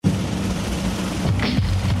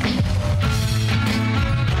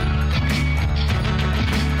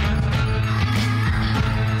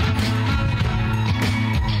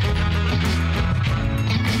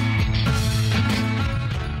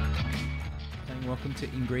and welcome to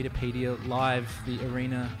Ingredipedia Live, the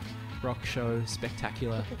Arena Rock Show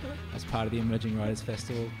Spectacular as part of the Emerging Writers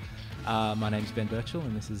Festival. My name's Ben Birchall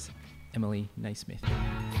and this is Emily Naismith.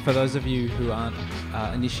 For those of you who aren't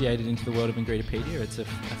initiated into the world of Ingredipedia, it's a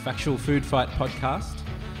factual food fight podcast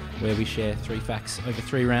where we share 3 facts over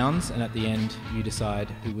 3 rounds, and at the end you decide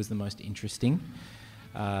who was the most interesting.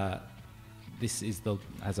 This is,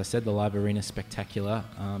 as I said, the Live Arena Spectacular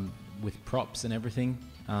with props and everything.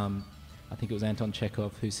 I think it was Anton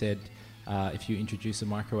Chekhov who said if you introduce a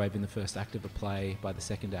microwave in the first act of a play, by the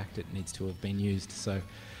second act it needs to have been used. So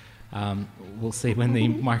we'll see when the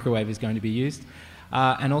microwave is going to be used.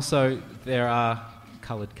 And also there are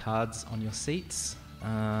coloured cards on your seats,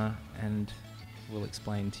 and we'll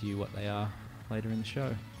explain to you what they are later in the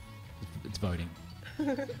show. It's voting.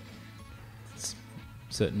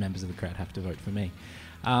 Certain members of the crowd have to vote for me.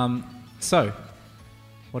 So,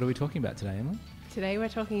 what are we talking about today, Emily? Today we're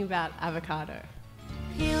talking about avocado.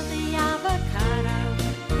 Peel the avocado,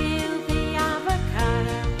 peel the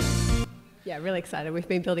avocado. Yeah, really excited. We've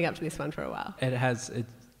been building up to this one for a while. It's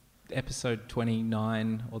episode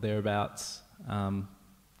 29 or thereabouts,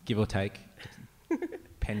 give or take,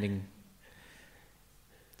 pending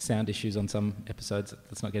sound issues on some episodes.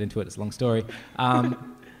 Let's not get into it, it's a long story.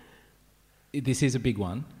 This is a big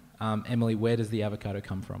one. Emily, where does the avocado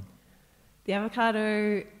come from? The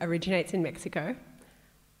avocado originates in Mexico.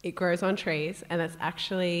 It grows on trees, and it's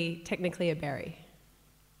actually technically a berry.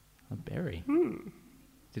 A berry?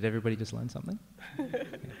 Did everybody just learn something?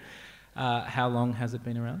 How long has it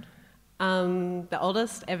been around? The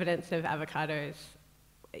oldest evidence of avocados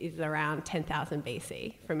is around 10,000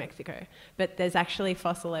 BC from Mexico. But there's actually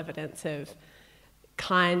fossil evidence of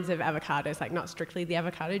kinds of avocados, like not strictly the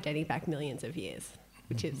avocado, dating back millions of years,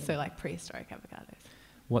 which is so like prehistoric avocados.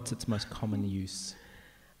 What's its most common use?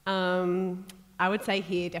 I would say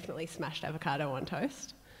here definitely smashed avocado on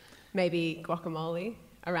toast, maybe guacamole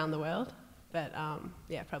around the world, but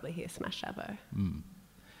yeah, probably here smashed avo.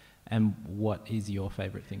 And what is your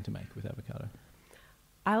favourite thing to make with avocado?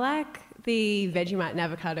 I like the Vegemite and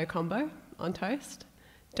avocado combo on toast.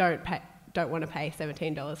 Don't want to pay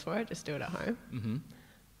 $17 for it, just do it at home. Mm-hmm.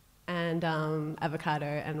 And avocado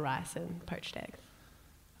and rice and poached eggs.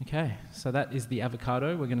 Okay, so that is the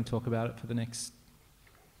avocado. We're going to talk about it for the next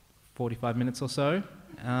 45 minutes or so.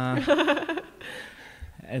 And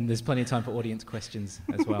there's plenty of time for audience questions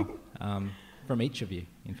as well, from each of you,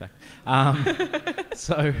 in fact.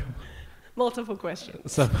 So, multiple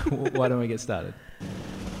questions. So why don't we get started?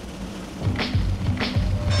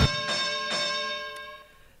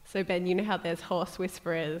 So Ben, you know how there's horse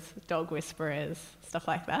whisperers, dog whisperers, stuff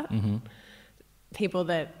like that? Mm-hmm. People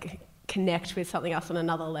that connect with something else on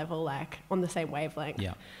another level, like on the same wavelength.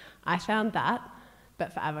 Yeah. I found that,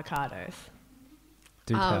 but for avocados.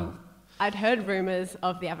 Do tell. I'd heard rumours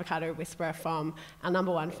of the avocado whisperer from our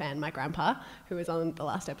number one fan, my grandpa, who was on the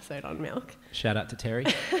last episode on milk. Shout out to Terry.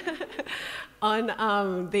 On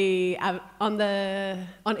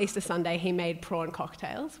Easter Sunday, he made prawn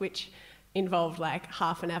cocktails, which involved like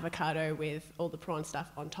half an avocado with all the prawn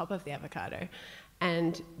stuff on top of the avocado.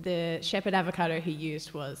 And the shepherd avocado he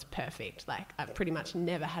used was perfect. Like, I've pretty much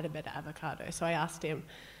never had a better avocado. So I asked him,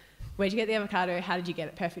 where'd you get the avocado? How did you get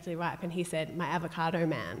it perfectly ripe? And he said, my avocado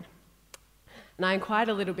man. And I inquired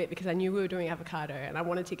a little bit because I knew we were doing avocado and I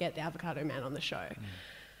wanted to get the avocado man on the show.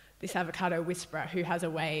 This avocado whisperer who has a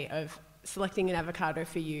way of selecting an avocado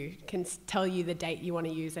for you, can tell you the date you want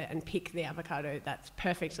to use it and pick the avocado that's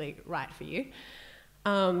perfectly right for you.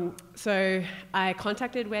 So I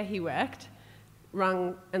contacted where he worked,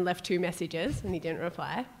 rung and left 2 messages, and he didn't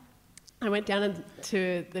reply. I went down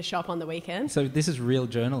to the shop on the weekend. So this is real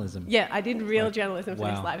journalism. Yeah, I did real journalism for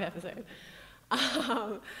this live episode.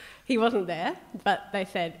 He wasn't there, but they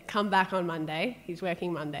said, come back on Monday. He's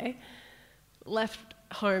working Monday. Left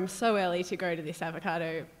home so early to go to this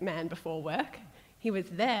avocado man before work. He was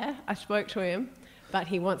there, I spoke to him, but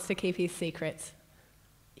he wants to keep his secrets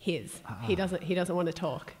his. He doesn't want to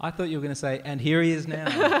talk. I thought you were going to say, and here he is now.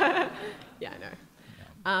 Yeah, I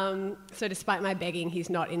know. So despite my begging, he's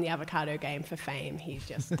not in the avocado game for fame. He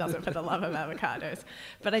just does it for the love of avocados.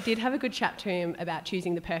 But I did have a good chat to him about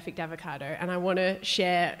choosing the perfect avocado, and I want to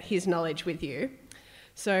share his knowledge with you.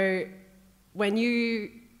 So when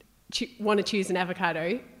you want to choose an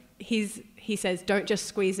avocado, he says don't just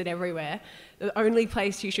squeeze it everywhere. The only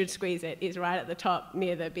place you should squeeze it is right at the top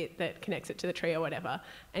near the bit that connects it to the tree or whatever.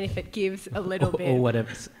 And if it gives a little bit... Or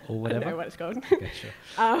whatever. I don't know what it's called. Okay,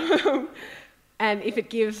 sure. And if it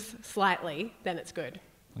gives slightly, then it's good.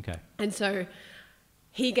 Okay. And so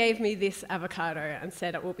he gave me this avocado and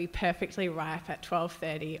said it will be perfectly ripe at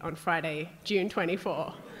 12:30 on Friday, June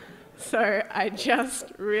 24. So I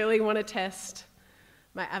just really want to test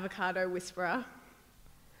my avocado whisperer.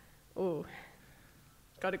 Ooh,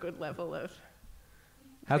 got a good level of.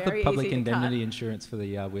 How's the very public easy to cut. indemnity insurance for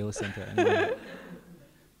the Wheeler Centre? Anyone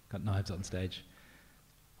got knives on stage?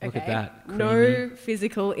 Look at that. No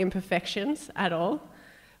physical imperfections at all.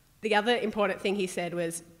 The other important thing he said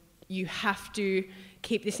was you have to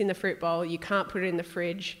keep this in the fruit bowl. You can't put it in the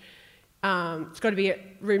fridge. It's got to be at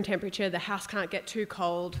room temperature. The house can't get too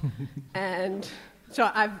cold. And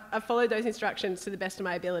so I've followed those instructions to the best of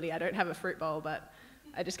my ability. I don't have a fruit bowl, but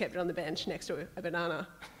I just kept it on the bench next to a banana.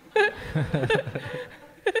 Do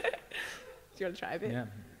you want to try a bit? Yeah.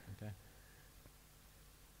 Okay.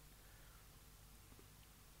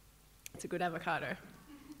 It's a good avocado.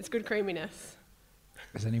 It's good creaminess.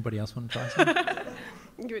 Does anybody else want to try some?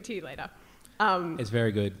 I'll give it to you later. It's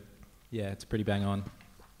very good. Yeah, it's pretty bang on.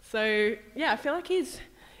 So, yeah, I feel like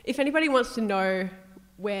if anybody wants to know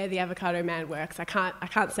where the Avocado Man works, I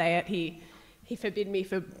can't say it. He forbid me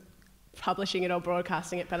for publishing it or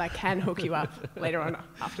broadcasting it, but I can hook you up later on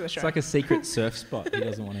after the show. It's like a secret surf spot. He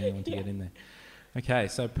doesn't want anyone to get in there. Okay,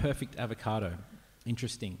 so perfect avocado.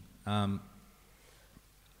 Interesting.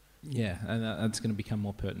 Yeah, and that's going to become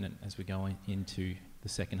more pertinent as we go into the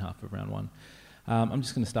second half of round one. I'm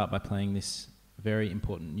just going to start by playing this very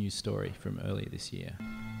important news story from earlier this year.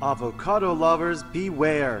 Avocado lovers,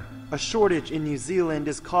 beware! A shortage in New Zealand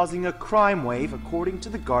is causing a crime wave, according to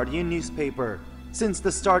the Guardian newspaper. Since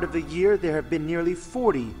the start of the year, there have been nearly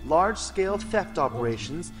 40 large-scale theft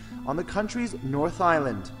operations on the country's North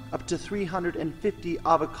Island. Up to 350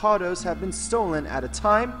 avocados have been stolen at a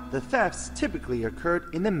time. The thefts typically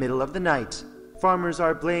occurred in the middle of the night. Farmers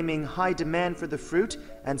are blaming high demand for the fruit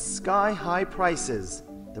and sky-high prices.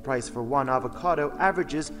 The price for one avocado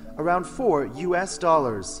averages around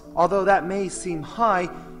 $4. Although that may seem high,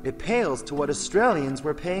 it pales to what Australians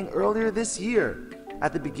were paying earlier this year.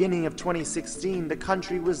 At the beginning of 2016, the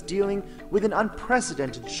country was dealing with an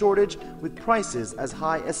unprecedented shortage with prices as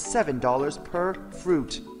high as $7 per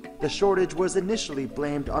fruit. The shortage was initially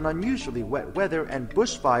blamed on unusually wet weather and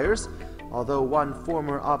bushfires, although one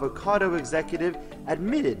former avocado executive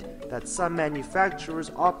admitted that some manufacturers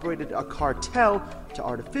operated a cartel to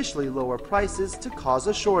artificially lower prices to cause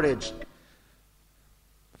a shortage.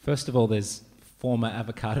 First of all, there's former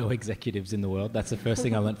avocado executives in the world. That's the first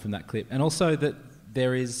thing I learned from that clip. And also that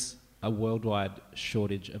there is a worldwide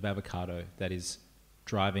shortage of avocado that is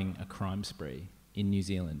driving a crime spree in New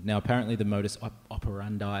Zealand. Now, apparently the modus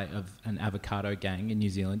operandi of an avocado gang in New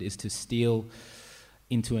Zealand is to steal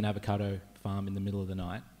into an avocado farm in the middle of the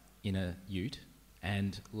night in a ute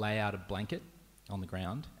and lay out a blanket on the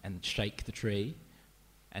ground and shake the tree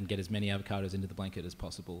and get as many avocados into the blanket as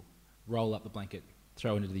possible, roll up the blanket,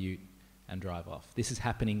 throw it into the ute and drive off. This is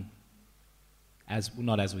happening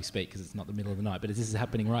not as we speak because it's not the middle of the night, but this is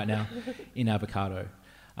happening right now in avocado.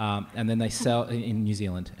 And then they sell in New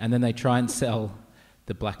Zealand, and then they try and sell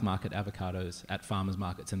the black market avocados at farmers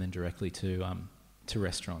markets and then directly to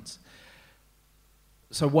restaurants.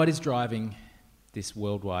 So what is driving this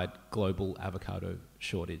worldwide global avocado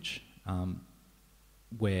shortage?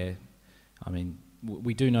 Where, I mean,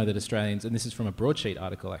 we do know that Australians, and this is from a broadsheet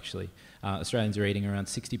article actually, Australians are eating around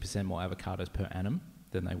 60% more avocados per annum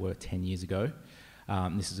than they were 10 years ago.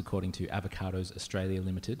 This is according to Avocados Australia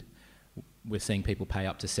Limited. We're seeing people pay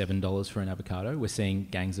up to $7 for an avocado. We're seeing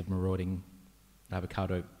gangs of marauding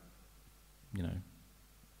avocado,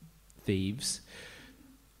 thieves.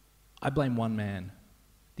 I blame one man,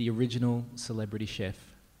 the original celebrity chef,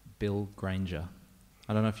 Bill Granger.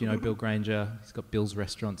 I don't know if you know Bill Granger. He's got Bill's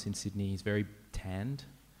Restaurants in Sydney. He's very tanned.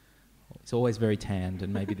 He's always very tanned,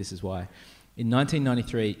 and maybe this is why. In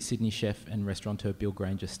 1993, Sydney chef and restaurateur Bill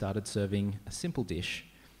Granger started serving a simple dish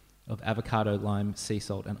of avocado, lime, sea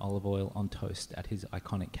salt and olive oil on toast at his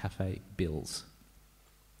iconic cafe, Bill's.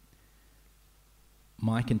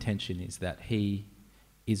 My contention is that he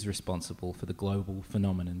is responsible for the global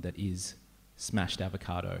phenomenon that is smashed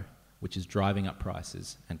avocado, which is driving up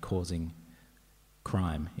prices and causing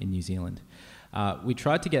crime in New Zealand. We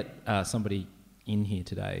tried to get somebody in here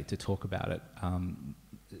today to talk about it,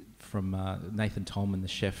 from Nathan Tolman, the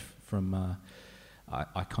chef from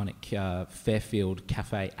iconic Fairfield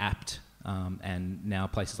Cafe Apt, and now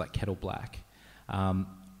places like Kettle Black.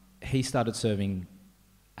 He started serving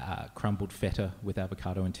crumbled feta with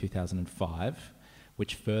avocado in 2005,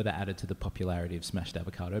 which further added to the popularity of smashed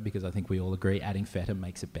avocado, because I think we all agree adding feta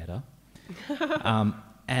makes it better.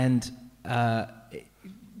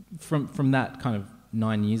 From that kind of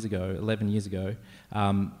 11 years ago,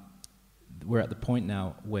 we're at the point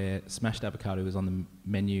now where smashed avocado is on the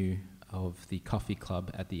menu of the coffee club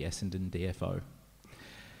at the Essendon DFO.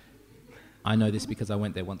 I know this because I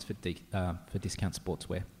went there once for discount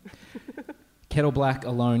sportswear. Kettle Black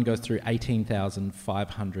alone goes through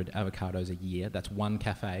 18,500 avocados a year. That's one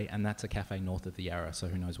cafe, and that's a cafe north of the Yarra, so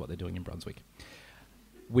who knows what they're doing in Brunswick.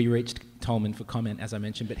 We reached Tolman for comment, as I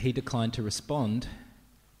mentioned, but he declined to respond,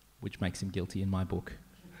 which makes him guilty in my book,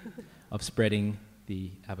 of spreading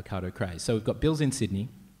the avocado craze. So we've got Bill's in Sydney,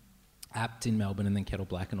 Apt in Melbourne, and then Kettle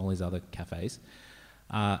Black and all these other cafes.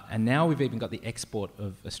 And now we've even got the export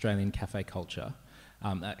of Australian cafe culture.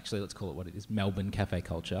 Actually, let's call it what it is, Melbourne cafe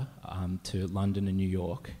culture, to London and New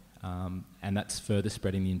York. And that's further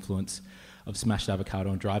spreading the influence of smashed avocado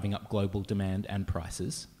and driving up global demand and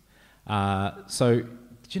prices. So,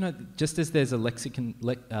 did you know, just as there's a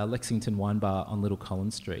Lexington wine bar on Little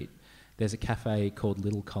Collins Street, there's a cafe called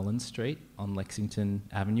Little Collins Street on Lexington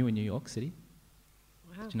Avenue in New York City?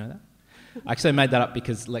 Wow. Did you know that? I actually made that up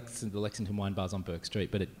because the Lexington wine bar's on Burke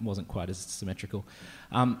Street, but it wasn't quite as symmetrical.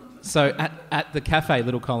 So at the cafe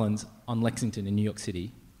Little Collins on Lexington in New York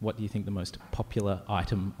City, what do you think the most popular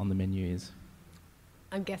item on the menu is?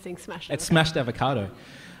 I'm guessing smashed It's avocado. smashed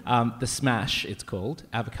avocado. The smash, it's called,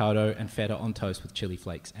 avocado and feta on toast with chili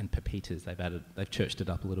flakes and pepitas. They've churched it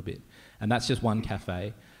up a little bit. And that's just one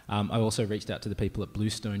cafe. I also reached out to the people at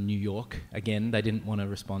Bluestone, New York. Again, they didn't want to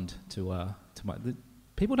respond to my...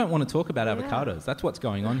 People don't want to talk about avocados. That's what's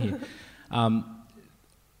going on here.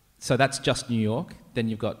 So that's just New York. Then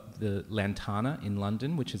you've got the Lantana in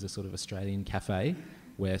London, which is a sort of Australian cafe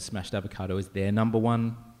where smashed avocado is their number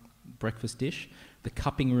one breakfast dish. The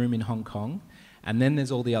Cupping Room in Hong Kong. And then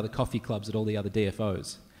there's all the other coffee clubs at all the other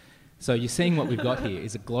DFOs. So you're seeing what we've got here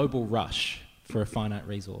is a global rush for a finite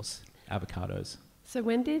resource, avocados. So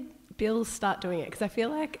when did Bill start doing it? Because I feel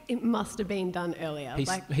like it must have been done earlier.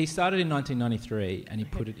 He started in 1993 and he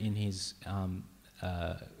put it in his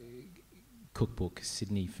cookbook,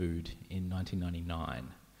 Sydney Food, in 1999.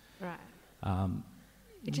 Right.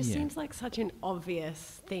 It just seems like such an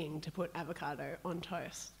obvious thing to put avocado on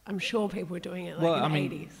toast. I'm sure people were doing it in the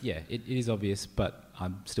 80s. Yeah, it is obvious, but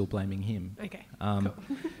I'm still blaming him. Okay, cool. cool.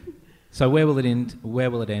 So where will it end? Where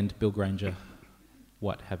will it end, Bill Granger?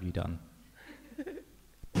 What have you done?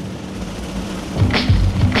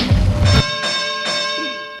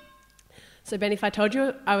 So Ben, if I told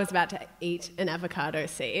you I was about to eat an avocado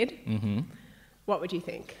seed, what would you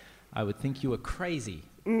think? I would think you were crazy.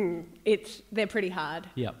 They're pretty hard.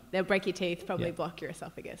 Yep. They'll break your teeth, probably block your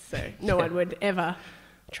esophagus. So Yeah. no one would ever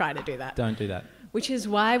try to do that. Don't do that. Which is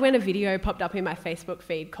why when a video popped up in my Facebook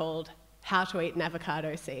feed called How to Eat an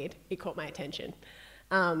Avocado Seed, it caught my attention.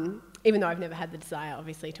 Even though I've never had the desire,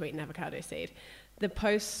 obviously, to eat an avocado seed. The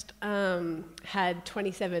post had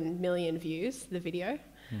 27 million views, the video,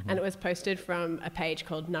 and it was posted from a page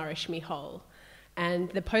called Nourish Me Whole. And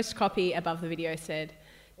the post copy above the video said,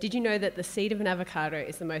 "Did you know that the seed of an avocado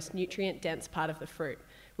is the most nutrient-dense part of the fruit?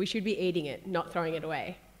 We should be eating it, not throwing it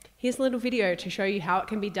away. Here's a little video to show you how it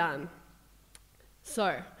can be done."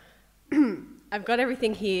 So, I've got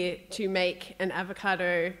everything here to make an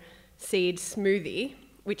avocado seed smoothie,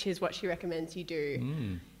 which is what she recommends you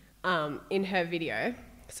do in her video.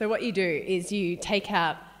 So what you do is you take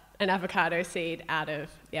out an avocado seed out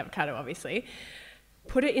of the avocado, obviously,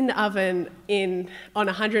 put it in the oven on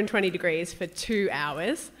 120 degrees for 2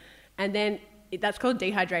 hours, and then that's called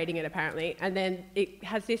dehydrating it apparently, and then it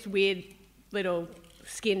has this weird little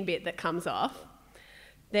skin bit that comes off.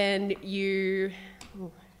 Then you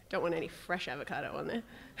don't want any fresh avocado on there.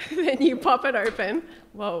 Then you pop it open,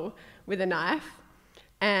 with a knife,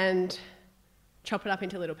 and chop it up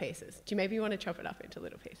into little pieces. Do you maybe want to chop it up into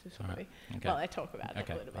little pieces for me while I talk about it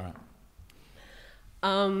a little bit?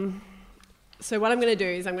 All right. So what I'm going to do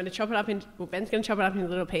is Ben's going to chop it up into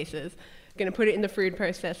little pieces. I'm going to put it in the food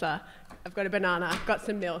processor. I've got a banana, I've got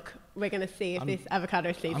some milk. We're going to see if this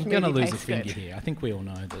avocado seed I'm smoothie going to lose a tastes finger good. here. I think we all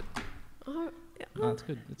know that. It's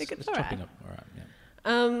good. It's all chopping right. up. All right,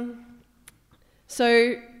 yeah.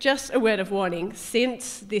 So just a word of warning,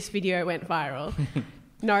 since this video went viral,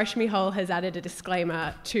 Nourish Me Whole has added a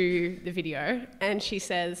disclaimer to the video, and she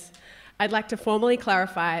says, "I'd like to formally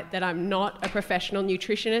clarify that I'm not a professional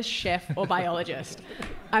nutritionist, chef, or biologist.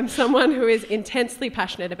 I'm someone who is intensely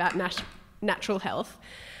passionate about natural health.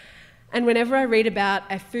 And whenever I read about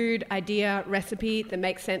a food, idea, recipe that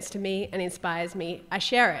makes sense to me and inspires me, I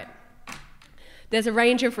share it. There's a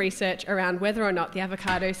range of research around whether or not the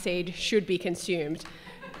avocado seed should be consumed.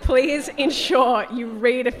 Please ensure you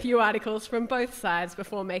read a few articles from both sides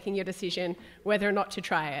before making your decision whether or not to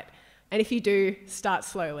try it. And if you do, start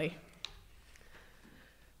slowly."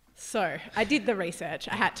 So I did the research,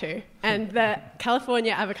 I had to, and the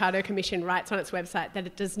California Avocado Commission writes on its website that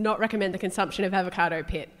it does not recommend the consumption of avocado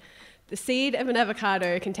pit. The seed of an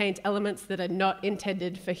avocado contains elements that are not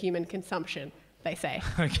intended for human consumption, they say.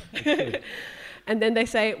 Okay. And then they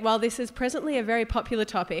say, while this is presently a very popular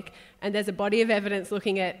topic and there's a body of evidence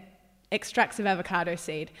looking at extracts of avocado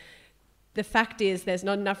seed, the fact is there's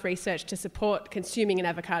not enough research to support consuming an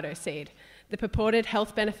avocado seed. The purported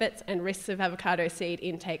health benefits and risks of avocado seed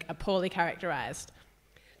intake are poorly characterised.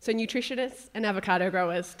 So nutritionists and avocado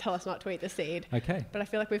growers tell us not to eat the seed. Okay. But I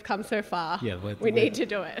feel like we've come so far. Yeah, we need to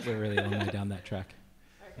do it. We're really a long way down that track.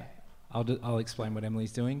 Okay. I'll explain what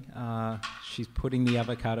Emily's doing. She's putting the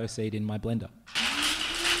avocado seed in my blender.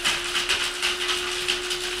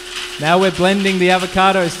 Now we're blending the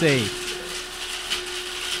avocado seed.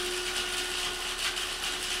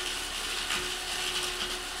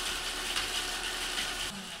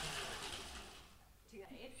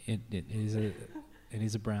 It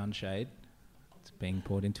is a brown shade. It's being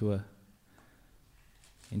poured into a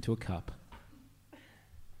cup.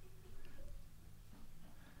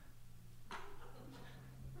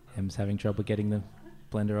 Em's having trouble getting the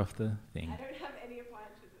blender off the thing. I don't have any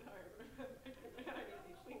appliances at home. I don't know how any of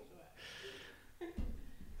these things work.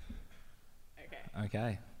 Okay.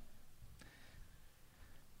 Okay.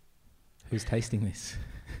 Who's tasting this?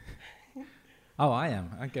 Oh, I am.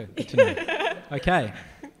 Okay, good to know. Okay.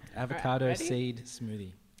 Avocado ready? seed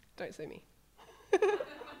smoothie. Don't sue me.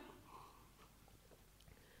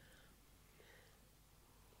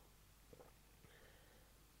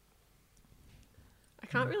 I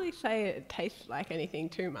can't really say it tastes like anything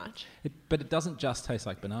too much. But it doesn't just taste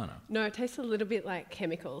like banana. No, it tastes a little bit like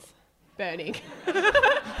chemicals burning.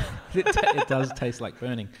 It does taste like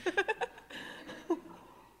burning.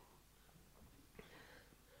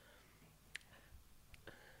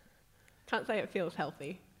 Can't say it feels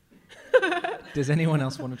healthy. Does anyone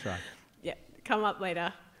else want to try? Yeah, come up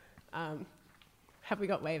later. Have we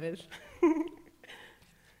got waivers?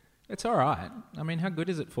 It's all right. I mean, how good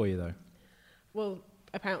is it for you, though? Well,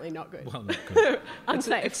 apparently not good. Well, not good.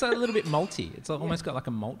 Unsafe. It's a little bit malty. It's almost got like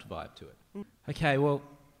a malt vibe to it. Okay, well,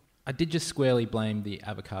 I did just squarely blame the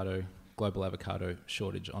global avocado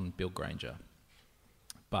shortage on Bill Granger.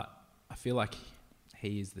 But I feel like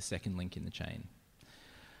he is the second link in the chain.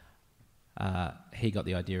 He got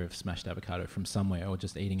the idea of smashed avocado from somewhere, or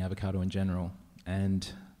just eating avocado in general. And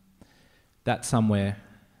that somewhere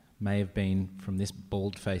may have been from this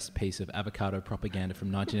bald-faced piece of avocado propaganda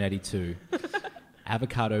from 1982,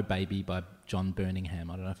 Avocado Baby by John Birmingham.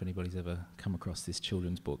 I don't know if anybody's ever come across this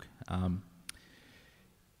children's book. John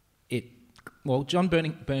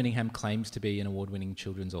Birmingham claims to be an award-winning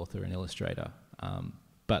children's author and illustrator,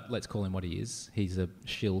 but let's call him what he is. He's a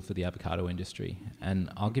shill for the avocado industry, and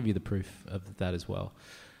I'll give you the proof of that as well.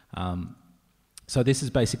 So this is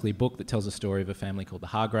basically a book that tells a story of a family called the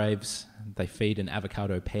Hargraves. They feed an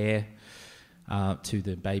avocado pear to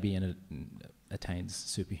the baby, and it attains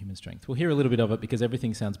superhuman strength. We'll hear a little bit of it because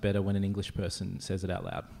everything sounds better when an English person says it out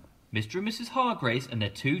loud. Mr. and Mrs. Hargraves and their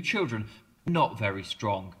 2 children were not very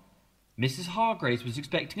strong. Mrs. Hargraves was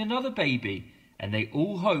expecting another baby, and they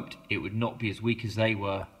all hoped it would not be as weak as they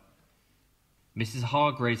were. Mrs.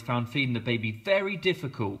 Hargraves found feeding the baby very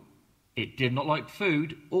difficult. It did not like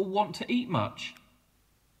food or want to eat much.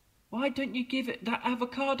 "Why don't you give it that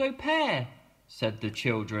avocado pear?" said the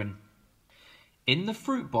children. In the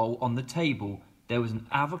fruit bowl on the table there was an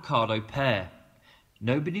avocado pear.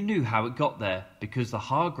 Nobody knew how it got there because the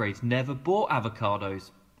Hargraves never bought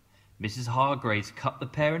avocados. Mrs. Hargraves cut the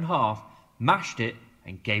pear in half, mashed it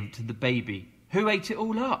and gave it to the baby, who ate it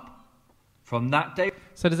all up. From that day...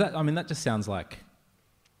 So that just sounds like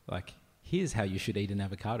here's how you should eat an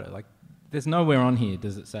avocado. Like, there's nowhere on here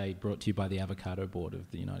does it say brought to you by the Avocado Board of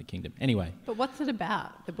the United Kingdom. Anyway. But what's it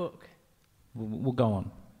about, the book? We'll go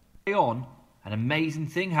on. An amazing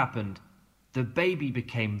thing happened. The baby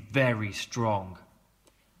became very strong.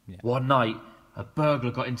 Yeah. One night, a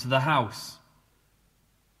burglar got into the house.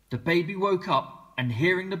 The baby woke up and,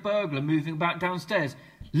 hearing the burglar moving back downstairs,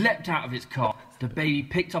 leapt out of its cot. The baby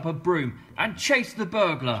picked up a broom and chased the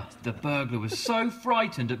burglar. The burglar was so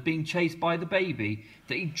frightened at being chased by the baby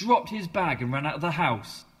that he dropped his bag and ran out of the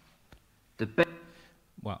house. The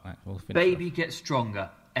we'll finish baby off. gets stronger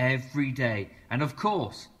every day, and of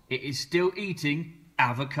course, it is still eating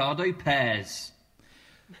avocado pears.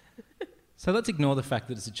 So let's ignore the fact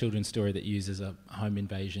that it's a children's story that uses a home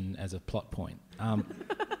invasion as a plot point.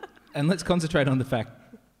 And let's concentrate on the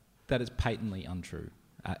fact that it's patently untrue.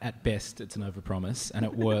 At best, it's an overpromise, and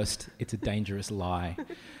at worst, it's a dangerous lie.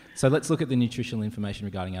 So let's look at the nutritional information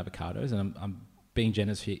regarding avocados, and I'm being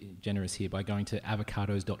generous here by going to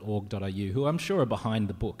avocados.org.au, who I'm sure are behind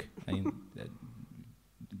the book,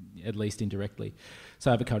 at least indirectly.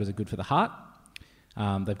 So avocados are good for the heart.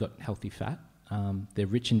 They've got healthy fat. They're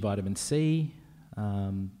rich in vitamin C.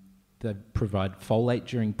 They provide folate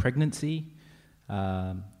during pregnancy.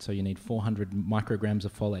 So you need 400 micrograms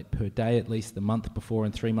of folate per day, at least the month before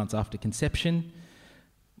and 3 months after conception.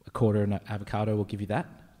 A quarter of an avocado will give you that.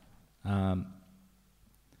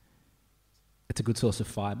 It's a good source of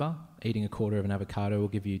fibre. Eating a quarter of an avocado will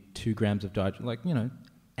give you 2 grams of diet,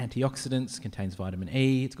 antioxidants, contains vitamin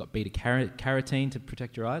E, it's got beta-carotene to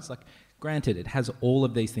protect your eyes. Granted, it has all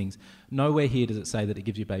of these things. Nowhere here does it say that it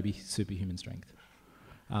gives your baby superhuman strength.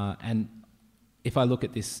 And if I look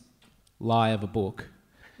at this lie of a book,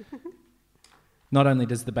 not only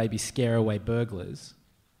does the baby scare away burglars,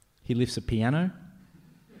 he lifts a piano,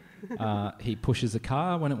 he pushes a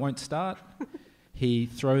car when it won't start, he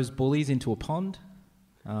throws bullies into a pond,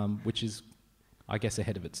 which is, I guess,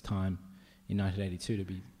 ahead of its time in 1982 to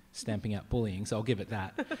be stamping out bullying, so I'll give it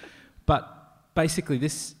that. But basically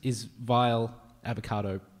this is vile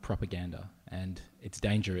avocado propaganda, and it's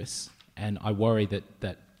dangerous, and I worry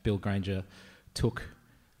that Bill Granger took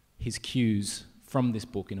his cues from this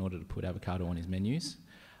book in order to put avocado on his menus.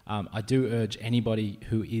 I do urge anybody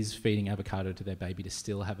who is feeding avocado to their baby to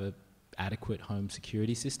still have an adequate home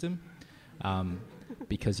security system,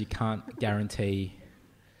 because you can't guarantee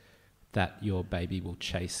that your baby will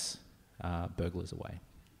chase burglars away.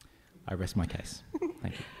 I rest my case.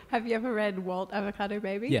 Thank you. Have you ever read Walt Avocado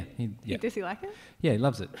Baby? Yeah. Does he like it? Yeah, he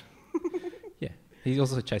loves it. Yeah. He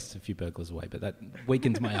also chases a few burglars away, but that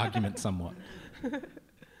weakens my argument somewhat.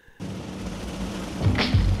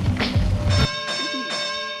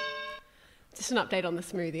 Just an update on the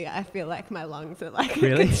smoothie. I feel like my lungs are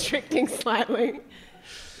Really? constricting slightly. My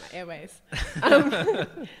airways.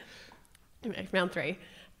 Anyway, round 3.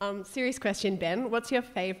 Serious question, Ben. What's your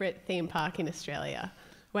favourite theme park in Australia?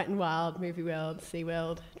 Wet n Wild, Movie World,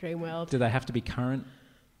 SeaWorld, Dream World? Do they have to be current?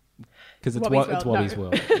 Because it's Wobbie's Wobbie's no.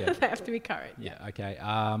 World. Yeah. They have to be current. Yeah, okay.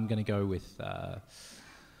 I'm going to go with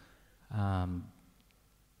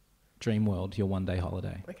Dream World, your one-day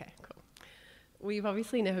holiday. Okay, cool. We've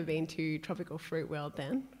obviously never been to Tropical Fruit World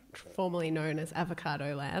then, formerly known as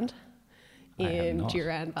Avocado Land, I have in not.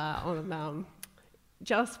 Duranbah on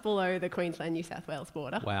just below the Queensland-New South Wales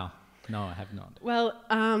border. Wow. No, I have not. Well,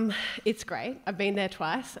 it's great. I've been there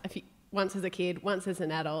twice. Once as a kid, once as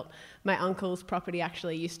an adult. My uncle's property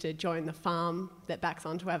actually used to join the farm that backs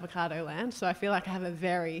onto Avocado Land, so I feel like I have a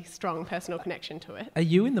very strong personal connection to it. Are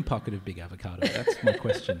you in the pocket of Big Avocado? That's my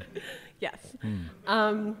question. Yes.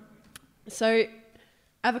 So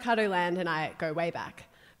Avocado Land and I go way back,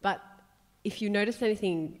 but if you notice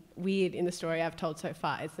anything weird in the story I've told so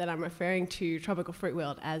far, it's that I'm referring to Tropical Fruit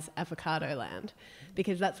World as Avocado Land,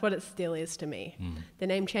 because that's what it still is to me. The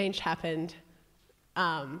name change happened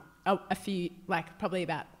a few, probably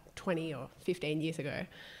about 20 or 15 years ago.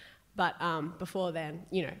 But before then,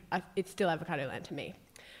 it's still Avocado Land to me.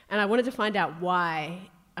 And I wanted to find out why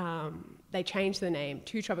they changed the name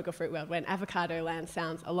to Tropical Fruit World when Avocado Land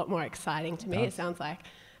sounds a lot more exciting to me. It sounds like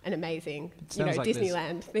an amazing, Sounds like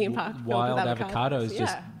Disneyland theme park. filled with wild avocados Yeah.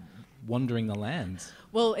 just wandering the lands.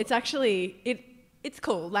 Well, it's actually, it's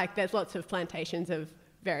cool. There's lots of plantations of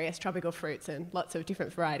various tropical fruits and lots of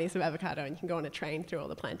different varieties of avocado, and you can go on a train through all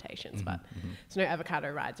the plantations, but there's no avocado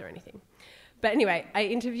rides or anything. But anyway, I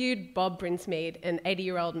interviewed Bob Brinsmead, an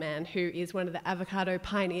 80-year-old man who is one of the avocado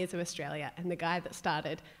pioneers of Australia and the guy that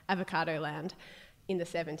started Avocado Land in the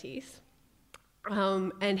 70s.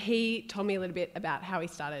 And he told me a little bit about how he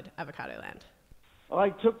started Avocado Land. I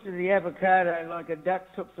took to the avocado like a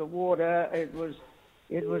duck took to water. It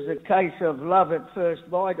was a case of love at first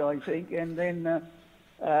bite, I think. And then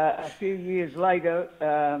a few years later,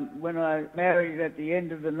 when I married at the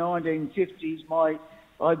end of the 1950s,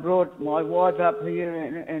 I brought my wife up here,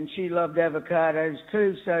 and she loved avocados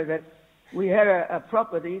too, so that we had a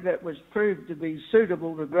property that was proved to be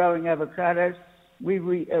suitable to growing avocados.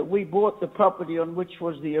 We bought the property on which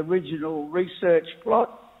was the original research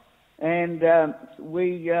plot, and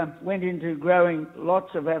we went into growing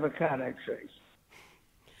lots of avocado trees.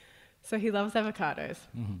 So he loves avocados.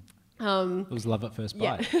 It was love at first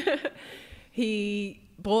bite. Yeah. He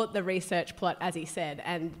bought the research plot, as he said,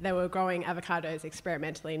 and they were growing avocados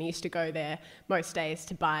experimentally, and he used to go there most days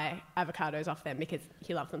to buy avocados off them because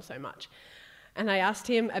he loved them so much. And I asked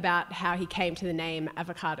him about how he came to the name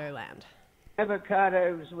Avocado Land.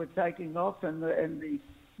 Avocados were taking off, and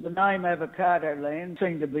the name Avocado Land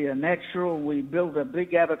seemed to be a natural. We built a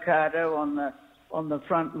big avocado on the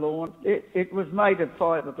front lawn. It was made of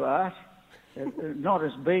fiberglass, not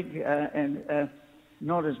as big and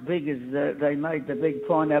not as big as they made the big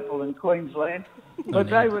pineapple in Queensland. But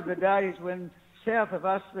they were the days when south of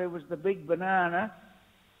us there was the big banana,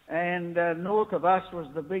 and north of us was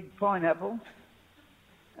the big pineapple.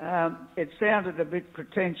 It sounded a bit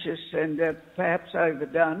pretentious and perhaps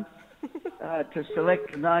overdone to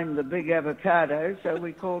select the name the Big Avocado, so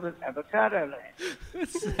we called it Avocado Land. It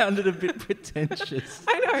sounded a bit pretentious.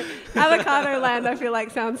 I know. Avocado Land, I feel like,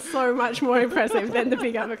 sounds so much more impressive than the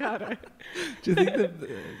Big Avocado. Do you think that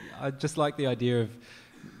I just like the idea of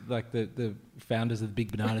like the founders of the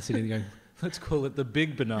Big Banana sitting there going, let's call it the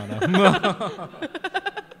Big Banana.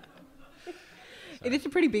 It is a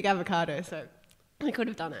pretty big avocado, so I could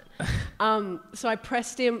have done it. So I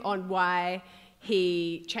pressed him on why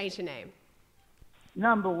he changed the name.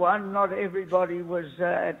 Number one, not everybody was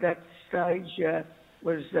at that stage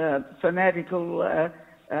was fanatical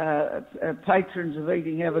patrons of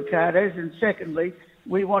eating avocados, and secondly,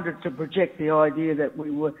 we wanted to project the idea that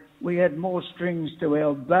we had more strings to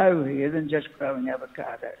our bow here than just growing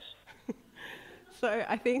avocados. So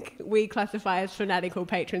I think we classify as fanatical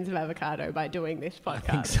patrons of avocado by doing this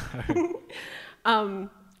podcast. I think so.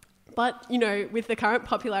 But, you know, with the current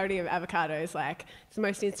popularity of avocados, like it's the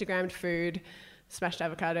most Instagrammed food, smashed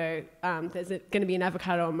avocado. There's going to be an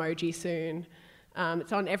avocado emoji soon.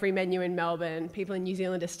 It's on every menu in Melbourne. People in New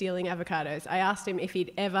Zealand are stealing avocados. I asked him if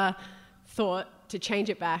he'd ever thought to change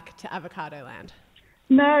it back to Avocado Land.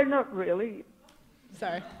 No, not really.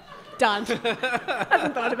 So, done.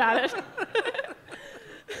 Hasn't thought about it.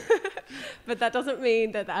 But that doesn't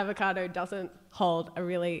mean that the avocado doesn't hold a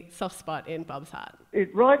really soft spot in Bob's heart.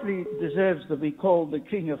 It rightly deserves to be called the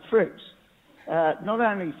king of fruits, not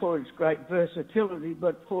only for its great versatility,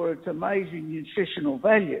 but for its amazing nutritional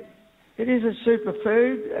value. It is a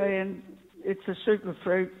superfood, and it's a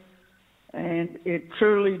superfruit, and it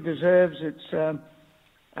truly deserves its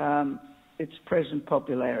present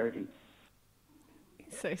popularity.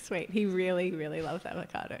 So sweet. He really, really loves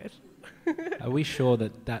avocados. Are we sure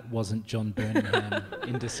that that wasn't John Birmingham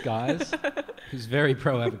in disguise? Who's very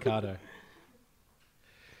pro-avocado.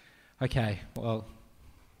 Okay, well,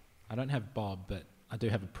 I don't have Bob, but I do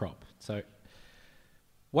have a prop. So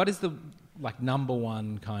what is the number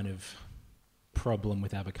one kind of problem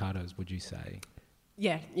with avocados, would you say?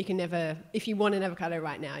 Yeah, you can never... If you want an avocado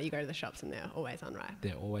right now, you go to the shops and they're always unripe.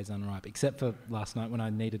 They're always unripe, except for last night when I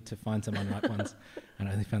needed to find some unripe ones, and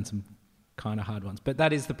I only found some kind of hard ones. But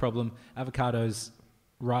that is the problem. Avocados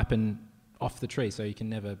ripen off the tree, so you can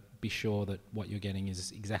never be sure that what you're getting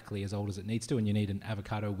is exactly as old as it needs to, and you need an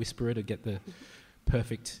avocado whisperer to get the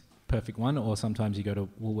perfect one, or sometimes you go to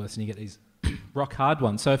Woolworths and you get these rock hard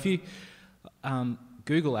ones. So if you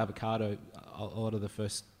Google avocado, a lot of the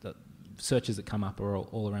first searches that come up are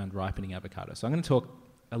all around ripening avocado. So I'm going to talk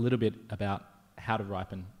a little bit about how to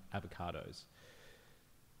ripen avocados.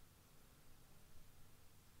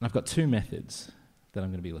 I've got two methods that I'm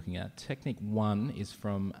going to be looking at. Technique one is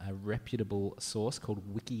from a reputable source called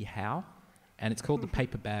WikiHow, and it's called the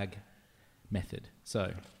paper bag method.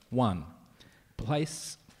 So, one,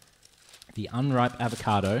 place the unripe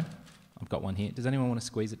avocado. I've got one here. Does anyone want to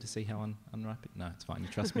squeeze it to see how unripe it? No, it's fine. You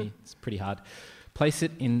trust me? It's pretty hard. Place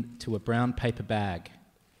it into a brown paper bag.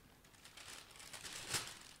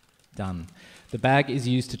 Done. The bag is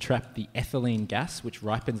used to trap the ethylene gas, which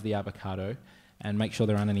ripens the avocado, and make sure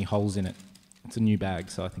there aren't any holes in it. It's a new bag,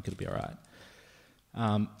 so I think it'll be all right.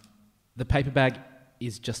 The paper bag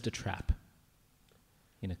is just a trap.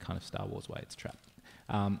 In a kind of Star Wars way, it's a trap.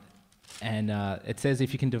 And it says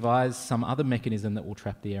if you can devise some other mechanism that will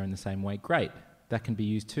trap the air in the same way, great. That can be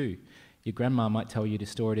used too. Your grandma might tell you to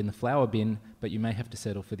store it in the flour bin, but you may have to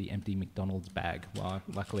settle for the empty McDonald's bag. Well,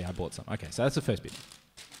 luckily I bought some. Okay, so that's the first bit.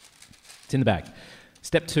 It's in the bag.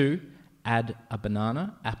 Step two, add a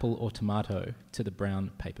banana, apple or tomato to the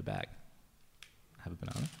brown paper bag. Have a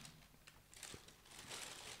banana.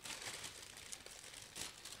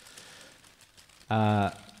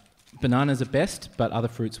 Bananas are best, but other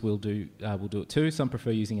fruits will do it too. Some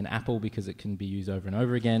prefer using an apple because it can be used over and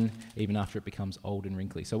over again, even after it becomes old and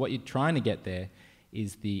wrinkly. So what you're trying to get there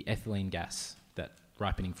is the ethylene gas that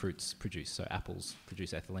ripening fruits produce. So apples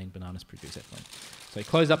produce ethylene, bananas produce ethylene. So you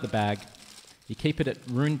close up the bag. You keep it at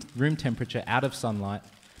room temperature, out of sunlight,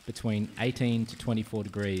 between 18 to 24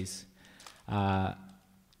 degrees, and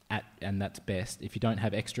that's best. If you don't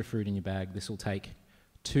have extra fruit in your bag, this will take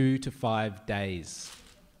 2 to 5 days.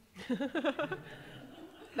 The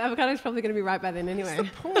avocado's probably going to be ripe by then anyway. What's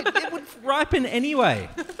the point? It would ripen anyway.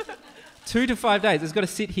 2 to 5 days. It's got to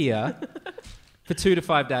sit here for 2 to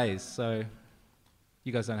 5 days. So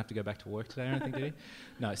you guys don't have to go back to work today or anything, do you?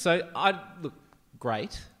 No. So look,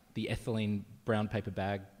 great. The ethylene brown paper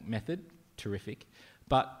bag method, terrific.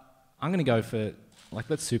 But I'm going to go for,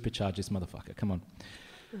 let's supercharge this motherfucker. Come on.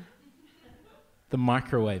 The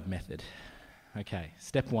microwave method. Okay,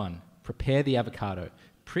 step 1, prepare the avocado.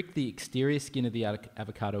 Prick the exterior skin of the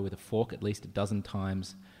avocado with a fork at least a dozen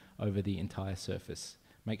times over the entire surface.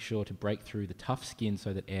 Make sure to break through the tough skin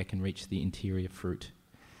so that air can reach the interior fruit.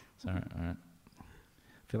 So, all right.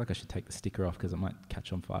 I feel like I should take the sticker off because it might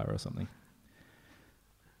catch on fire or something.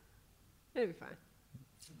 It'll be fine.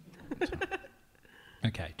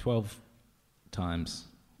 Okay, 12 times,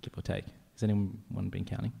 give or take. Has anyone been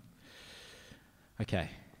counting? Okay.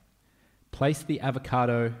 Place the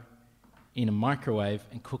avocado in a microwave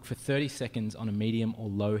and cook for 30 seconds on a medium or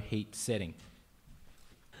low heat setting.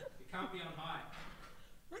 It can't be on high.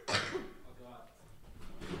 Oh, God.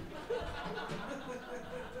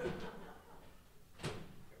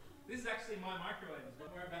 This is actually my microwave.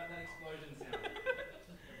 Don't worry about that explosion sound.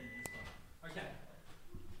 Okay.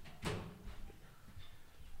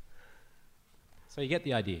 So you get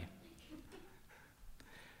the idea.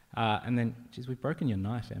 And then, geez, we've broken your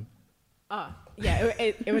knife, Em. Oh, yeah,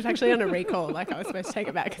 it was actually on a recall. Like I was supposed to take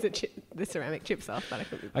it back because the ceramic chips off, but I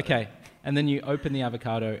couldn't be bothered. Okay, and then you open the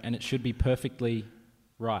avocado and it should be perfectly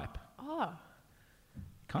ripe. Oh.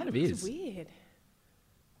 Kind of It's is. weird.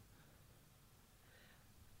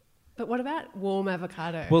 But what about warm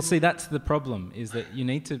avocado? Well, see, that's the problem, is that you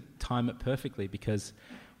need to time it perfectly because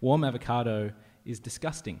warm avocado is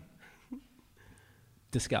disgusting.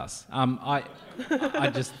 Discuss. I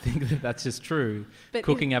just think that that's just true. But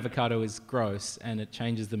Cooking avocado is gross and it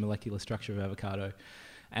changes the molecular structure of avocado.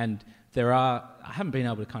 And I haven't been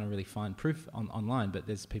able to kind of really find proof online, but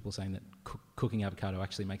there's people saying that cooking avocado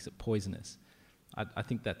actually makes it poisonous. I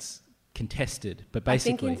think that's contested, but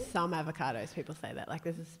basically... I think in some avocados people say that, like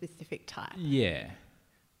there's a specific type. Yeah.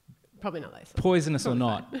 Probably not those. Poisonous or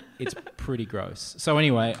not, it's pretty gross. So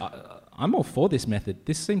anyway, I'm all for this method.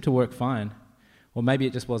 This seemed to work fine. Or maybe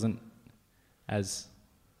it just wasn't as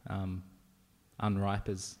unripe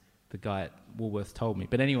as the guy at Woolworths told me.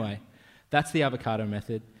 But anyway, that's the avocado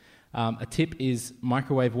method. A tip is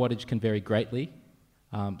microwave wattage can vary greatly.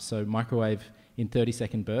 So microwave in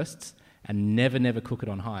 30-second bursts and never cook it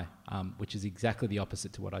on high, which is exactly the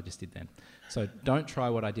opposite to what I just did then. So don't try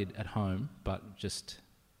what I did at home, but just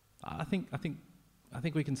I think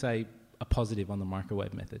we can say a positive on the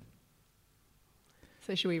microwave method.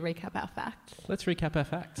 So should we recap our facts? Let's recap our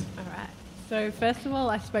facts. All right. So first of all,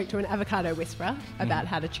 I spoke to an avocado whisperer about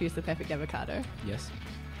how to choose the perfect avocado. Yes.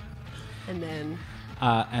 And then...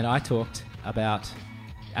 and I talked about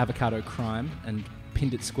avocado crime and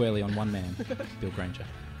pinned it squarely on one man, Bill Granger.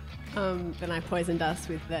 Then I poisoned us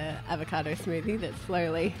with the avocado smoothie that's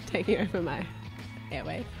slowly taking over my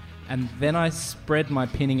airways. And then I spread my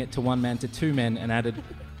pinning it to one man to two men and added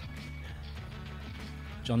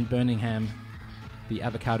John Birmingham, the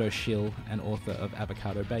avocado shill and author of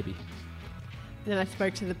Avocado Baby. Then I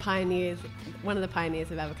spoke to one of the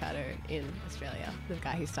pioneers of avocado in Australia, the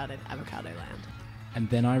guy who started Avocado Land. And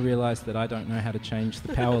then I realised that I don't know how to change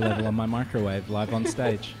the power level on my microwave live on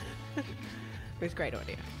stage. It was great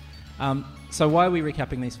audio. So why are we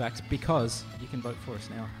recapping these facts? Because you can vote for us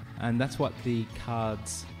now. And that's what the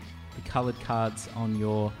coloured cards on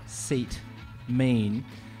your seat mean.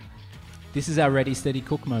 This is our Ready, Steady,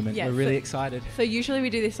 Cook moment. Yeah, We're really excited. So usually we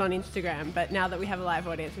do this on Instagram, but now that we have a live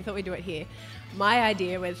audience, we thought we'd do it here. My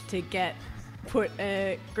idea was to put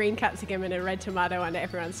a green capsicum and a red tomato under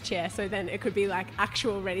everyone's chair, so then it could be like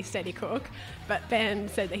actual Ready, Steady, Cook. But Ben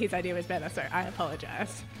said that his idea was better, so I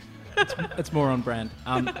apologise. It's more on brand.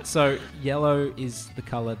 So yellow is the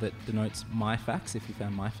colour that denotes my facts, if you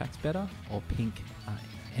found my facts better, or pink,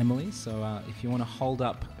 Emily's. So if you want to hold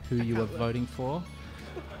up who you were voting for,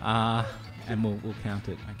 and we'll count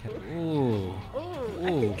it. Okay. Ooh.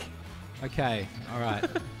 Ooh. Okay. All right.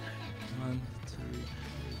 1, 2,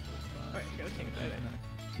 3, 4, 5,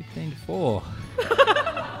 15 to 4.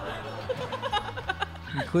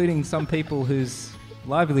 Including some people whose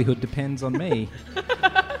livelihood depends on me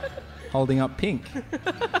holding up pink.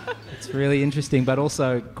 It's really interesting, but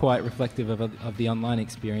also quite reflective of the online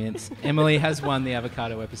experience. Emily has won the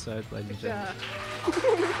avocado episode, ladies and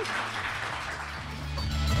gentlemen.